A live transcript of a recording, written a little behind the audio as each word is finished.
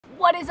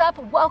What is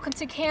up? Welcome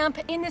to camp.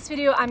 In this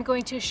video, I'm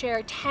going to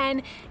share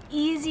 10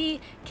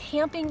 easy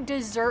camping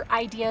dessert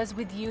ideas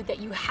with you that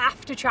you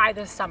have to try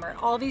this summer.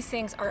 All these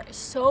things are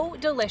so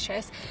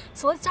delicious.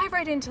 So let's dive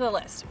right into the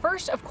list.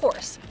 First, of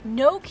course,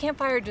 no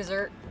campfire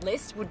dessert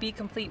list would be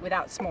complete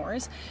without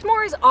s'mores.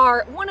 S'mores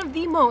are one of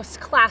the most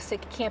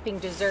classic camping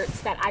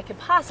desserts that I could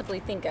possibly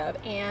think of.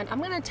 And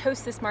I'm gonna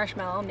toast this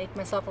marshmallow, make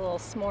myself a little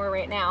s'more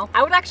right now.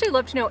 I would actually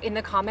love to know in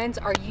the comments,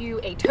 are you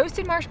a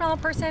toasted marshmallow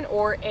person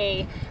or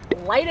a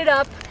light it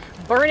up,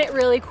 burn it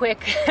really quick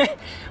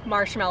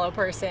marshmallow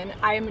person?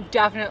 I am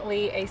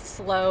definitely a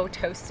slow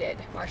toasted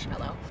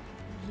marshmallow.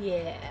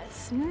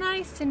 Yes,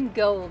 nice and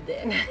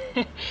golden.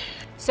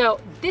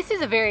 So this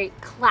is a very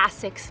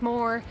classic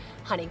s'more,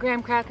 honey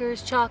graham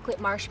crackers,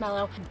 chocolate,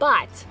 marshmallow.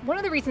 But one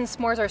of the reasons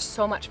s'mores are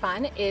so much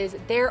fun is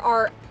there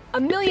are a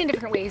million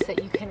different ways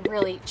that you can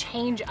really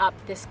change up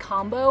this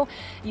combo.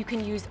 You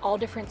can use all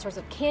different sorts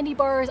of candy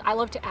bars. I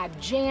love to add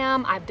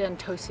jam. I've done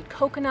toasted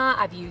coconut.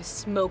 I've used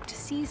smoked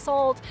sea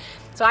salt.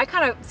 So I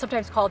kind of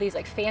sometimes call these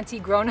like fancy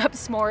grown-up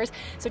s'mores.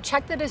 So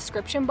check the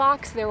description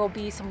box. There will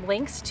be some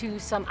links to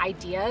some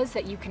ideas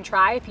that you can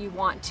try if you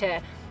want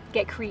to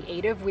get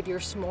creative with your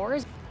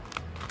s'mores.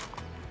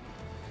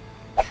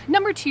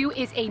 Number 2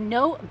 is a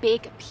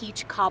no-bake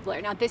peach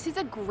cobbler. Now this is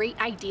a great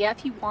idea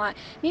if you want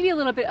maybe a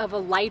little bit of a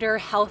lighter,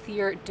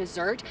 healthier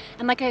dessert.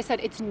 And like I said,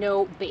 it's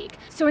no bake.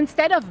 So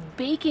instead of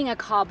baking a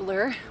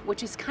cobbler,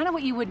 which is kind of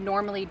what you would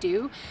normally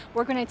do,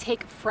 we're gonna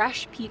take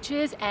fresh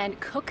peaches and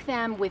cook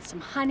them with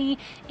some honey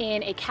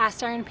in a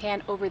cast iron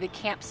pan over the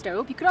camp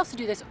stove. You could also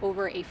do this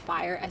over a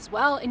fire as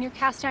well in your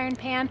cast iron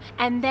pan.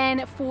 And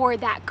then for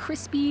that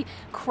crispy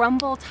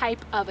crumble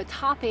type of a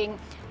topping,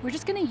 we're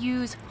just gonna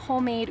use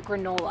homemade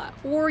granola,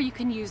 or you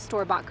can use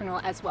store-bought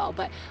granola as well,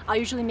 but I'll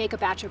usually make a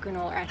batch of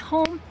granola at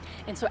home.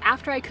 And so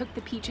after I cook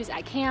the peaches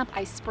at camp,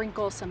 I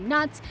sprinkle some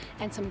nuts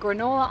and some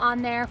granola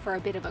on there for a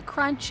bit of a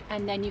crunch,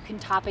 and then you can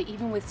top it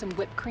even with some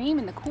whipped cream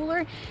in the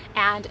cooler.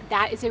 And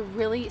that is a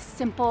really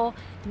simple,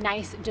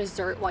 nice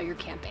dessert while you're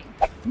camping.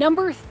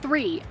 Number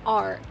 3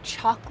 are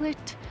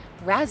chocolate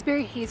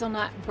raspberry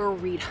hazelnut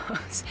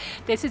burritos.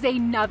 This is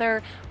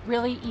another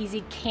really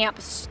easy camp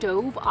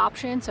stove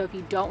option. So if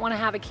you don't want to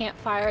have a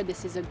campfire,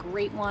 this is a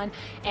great one.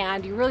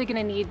 And you're really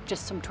gonna need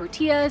just some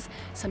tortillas,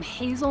 some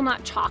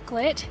hazelnut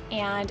chocolate,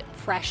 and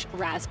fresh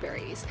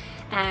raspberries.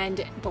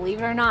 And believe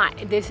it or not,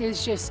 this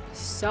is just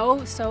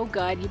so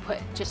good. You put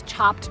just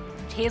chopped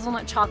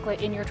hazelnut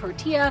chocolate in your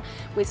tortilla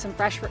with some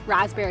fresh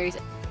raspberries,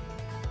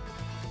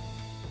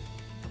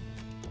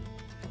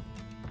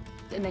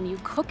 and then you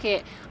cook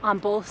it on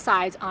both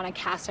sides on a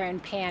cast iron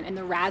pan, and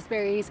the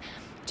raspberries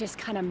just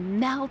kind of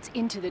melt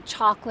into the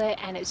chocolate,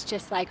 and it's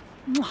just like,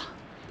 mwah.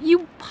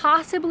 You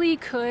possibly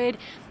could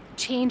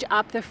change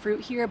up the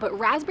fruit here, but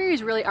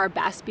raspberries really are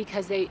best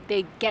because they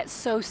get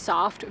so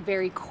soft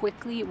very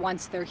quickly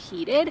once they're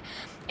heated.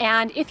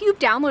 And if you've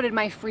downloaded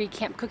my free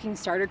camp cooking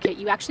starter kit,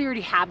 you actually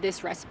already have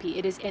this recipe.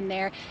 It is in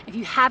there. If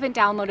you haven't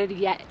downloaded it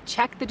yet,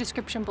 check the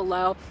description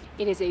below.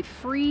 It is a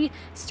free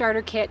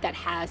starter kit that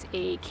has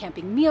a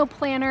camping meal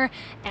planner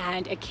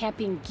and a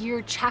camping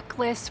gear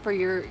checklist for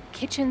your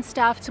kitchen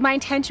stuff. So my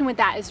intention with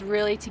that is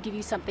really to give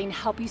you something to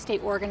help you stay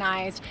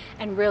organized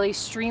and really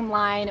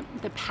streamline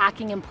the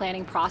packing and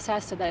planning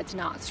process so that it's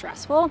not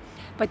stressful.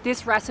 But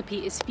this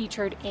recipe is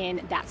featured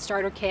in that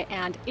starter kit,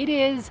 and it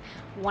is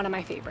one of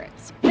my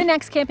favorites. The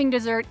next camping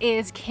dessert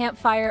is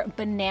campfire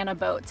banana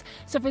boats.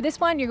 So for this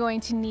one, you're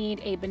going to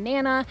need a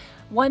banana,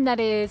 one that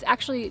is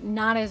actually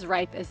not as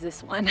ripe as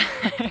this one,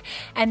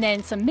 and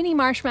then some mini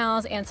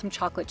marshmallows and some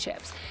chocolate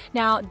chips.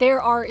 Now,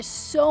 there are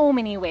so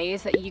many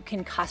ways that you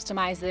can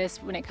customize this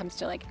when it comes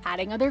to like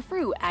adding other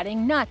fruit,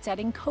 adding nuts,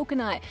 adding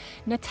coconut,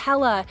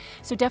 Nutella.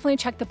 So definitely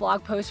check the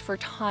blog post for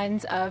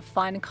tons of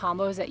fun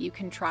combos that you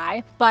can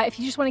try. But if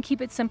you just want to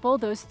keep it simple,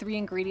 those 3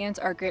 ingredients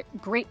are a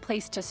great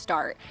place to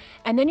start.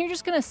 And then you're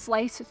just gonna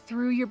slice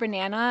through your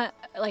banana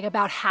like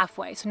about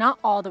halfway, so not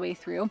all the way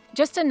through,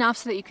 just enough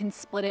so that you can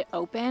split it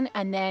open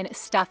and then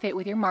stuff it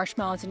with your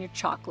marshmallows and your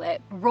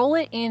chocolate. Roll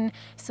it in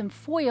some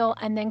foil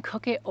and then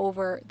cook it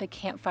over the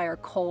campfire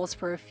coals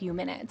for a few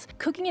minutes.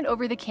 Cooking it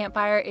over the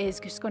campfire is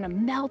just gonna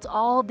melt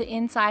all the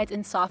insides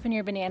and soften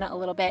your banana a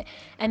little bit.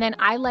 And then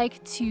I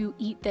like to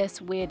eat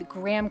this with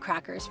graham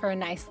crackers for a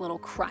nice little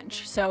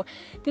crunch. So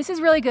this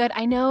is really good.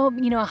 I know,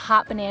 a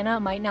hot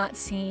banana might not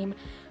seem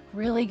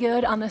really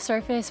good on the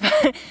surface,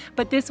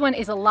 but this one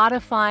is a lot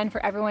of fun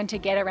for everyone to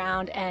get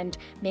around and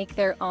make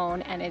their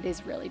own, and it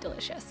is really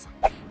delicious.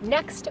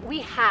 Next,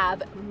 we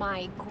have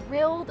my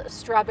grilled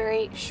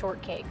strawberry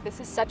shortcake. This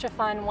is such a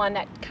fun one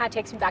that kind of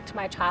takes me back to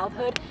my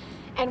childhood,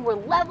 and we're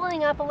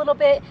leveling up a little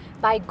bit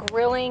by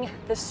grilling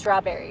the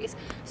strawberries.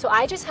 So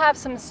I just have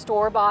some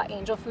store-bought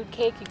angel food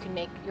cake. You can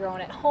make your own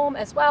at home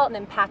as well and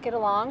then pack it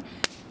along.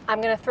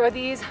 I'm gonna throw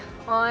these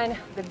on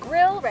the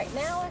grill right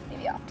now,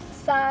 maybe off to the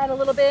side a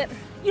little bit.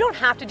 You don't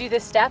have to do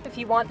this step if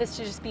you want this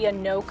to just be a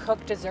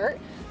no-cook dessert,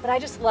 but I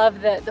just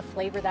love the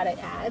flavor that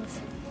it adds.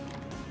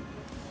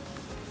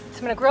 So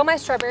I'm gonna grill my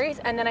strawberries,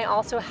 and then I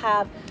also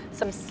have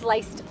some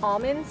sliced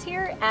almonds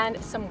here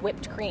and some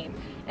whipped cream.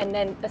 and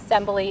then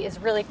assembly is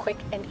really quick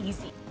and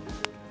easy.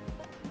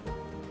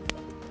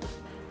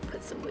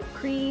 Put some whipped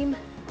cream,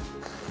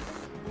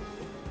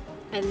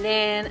 and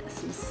then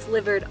some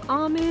slivered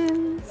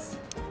almonds.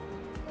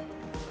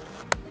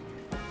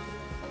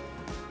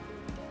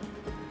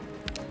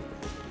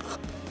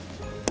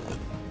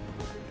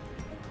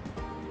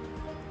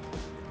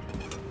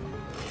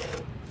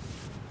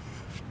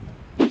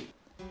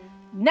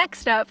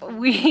 Next up,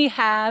 we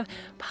have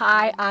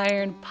pie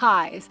iron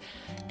pies.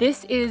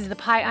 This is the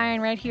pie iron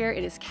right here.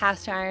 It is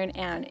cast iron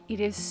and it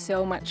is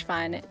so much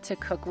fun to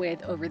cook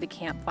with over the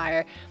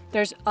campfire.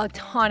 There's a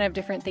ton of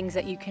different things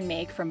that you can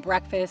make, from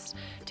breakfast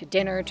to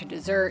dinner to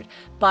dessert,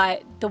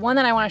 but the one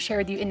that I want to share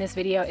with you in this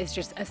video is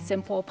just a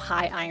simple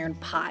pie iron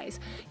pies.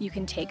 You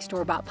can take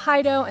store-bought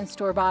pie dough and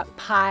store-bought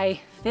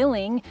pie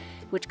filling,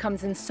 which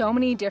comes in so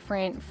many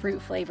different fruit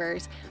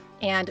flavors,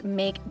 and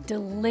make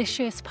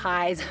delicious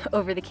pies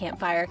over the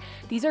campfire.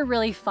 These are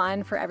really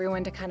fun for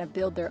everyone to kind of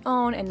build their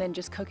own and then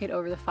just cook it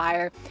over the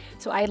fire.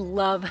 So I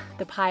love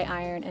the pie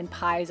iron, and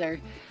pies are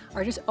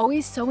just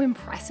always so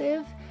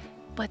impressive,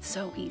 but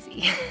so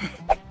easy.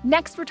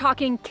 Next, we're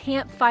talking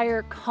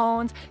campfire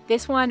cones.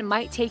 This one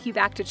might take you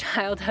back to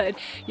childhood.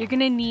 You're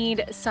gonna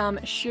need some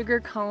sugar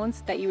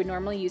cones that you would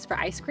normally use for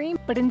ice cream,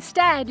 but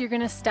instead you're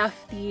gonna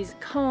stuff these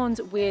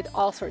cones with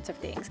all sorts of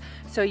things.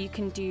 So you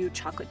can do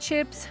chocolate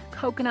chips,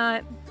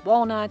 coconut,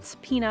 walnuts,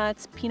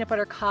 peanuts, peanut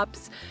butter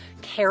cups,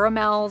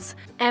 caramels,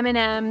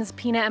 M&Ms,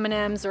 peanut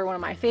M&Ms are one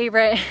of my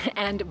favorite,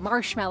 and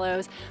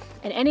marshmallows.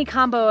 And any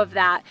combo of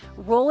that,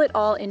 roll it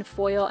all in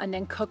foil and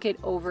then cook it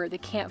over the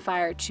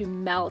campfire to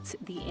melt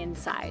the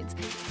insides.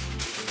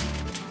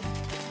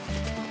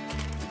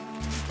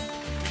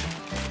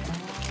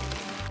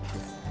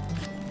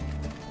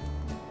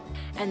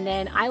 And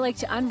then I like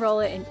to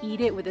unroll it and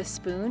eat it with a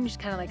spoon, just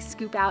kind of like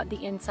scoop out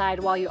the inside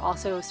while you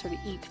also sort of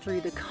eat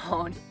through the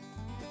cone.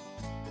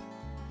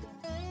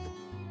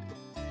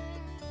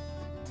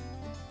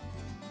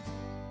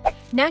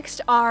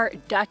 Next are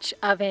Dutch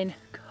oven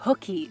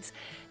cookies.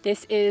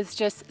 This is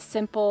just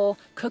simple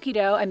cookie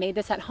dough. I made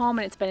this at home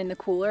and it's been in the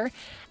cooler.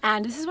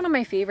 And this is one of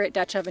my favorite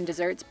Dutch oven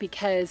desserts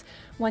because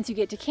once you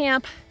get to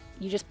camp,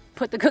 you just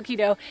put the cookie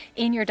dough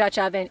in your Dutch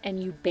oven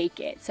and you bake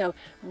it. So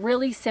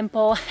really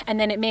simple. And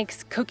then it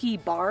makes cookie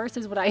bars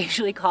is what I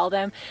usually call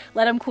them.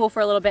 Let them cool for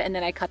a little bit and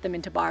then I cut them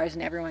into bars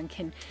and everyone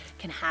can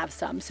have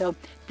some. So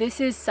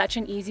this is such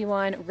an easy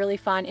one, really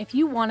fun. If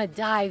you want to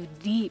dive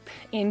deep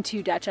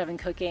into Dutch oven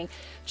cooking,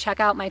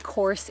 check out my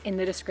course in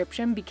the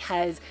description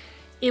because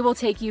it will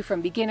take you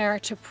from beginner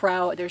to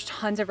pro. There's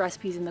tons of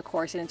recipes in the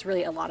course and it's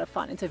really a lot of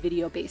fun. It's a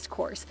video-based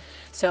course.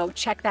 So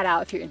check that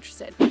out if you're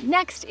interested.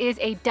 Next is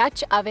a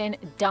Dutch oven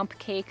dump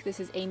cake.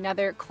 This is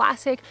another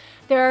classic.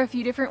 There are a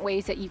few different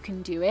ways that you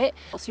can do it.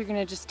 So you're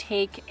gonna just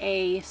take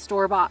a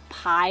store-bought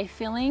pie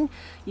filling.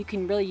 You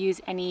can really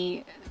use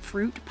any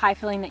fruit pie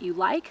filling that you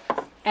like.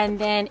 And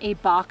then a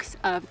box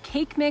of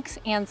cake mix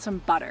and some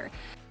butter.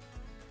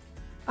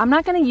 I'm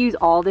not gonna use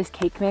all this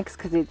cake mix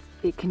because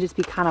it can just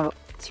be kind of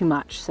too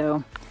much,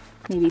 so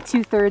maybe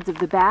 2/3 of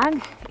the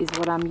bag is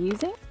what I'm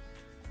using.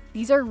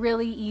 These are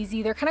really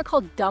easy. They're kind of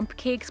called dump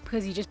cakes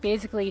because you just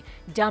basically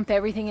dump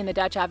everything in the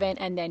Dutch oven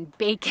and then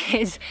bake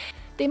it.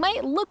 They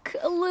might look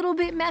a little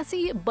bit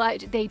messy,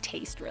 but they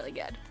taste really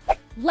good.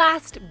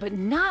 Last but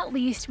not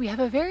least, we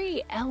have a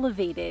very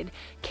elevated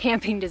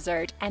camping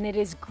dessert, and it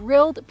is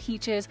grilled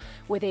peaches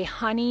with a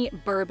honey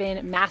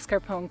bourbon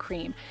mascarpone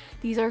cream.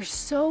 These are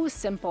so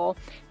simple.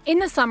 In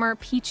the summer,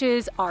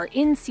 peaches are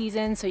in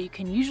season, so you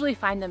can usually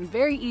find them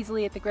very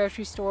easily at the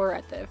grocery store,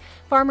 at the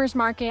farmer's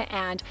market,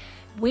 and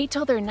wait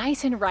till they're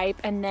nice and ripe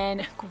and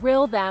then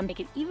grill them, make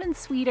it even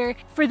sweeter.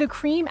 For the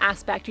cream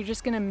aspect, you're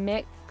just gonna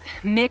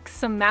mix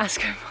some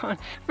mascarpone.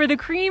 For the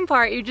cream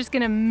part, you're just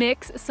gonna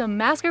mix some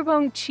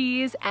mascarpone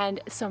cheese and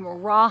some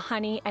raw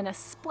honey and a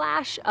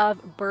splash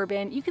of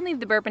bourbon. You can leave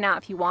the bourbon out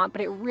if you want,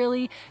 but it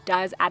really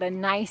does add a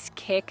nice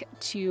kick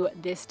to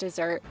this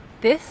dessert.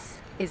 This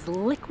is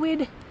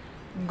liquid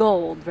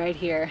gold right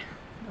here.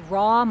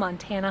 Raw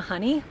Montana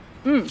honey.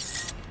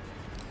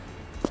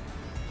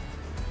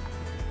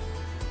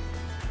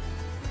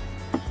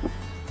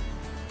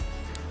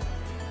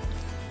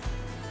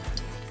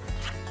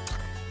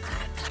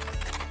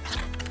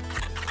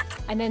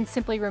 And then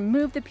simply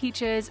remove the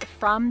peaches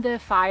from the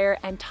fire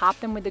and top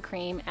them with the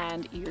cream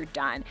and you're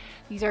done.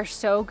 These are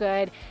so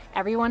good.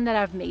 Everyone that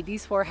I've made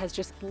these for has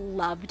just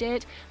loved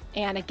it.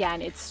 And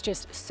again, it's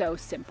just so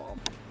simple.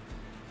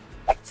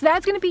 So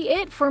that's gonna be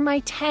it for my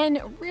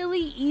 10 really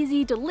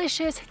easy,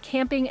 delicious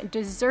camping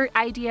dessert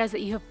ideas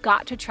that you have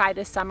got to try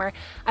this summer.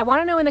 I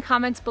wanna know in the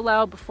comments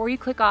below, before you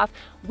click off,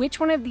 which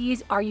one of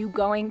these are you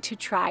going to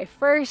try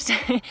first?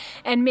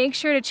 And make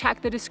sure to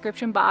check the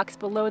description box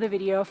below the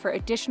video for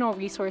additional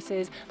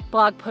resources,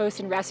 blog posts,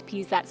 and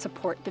recipes that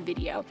support the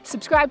video.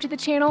 Subscribe to the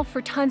channel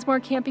for tons more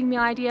camping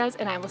meal ideas,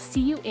 and I will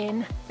see you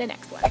in the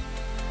next one.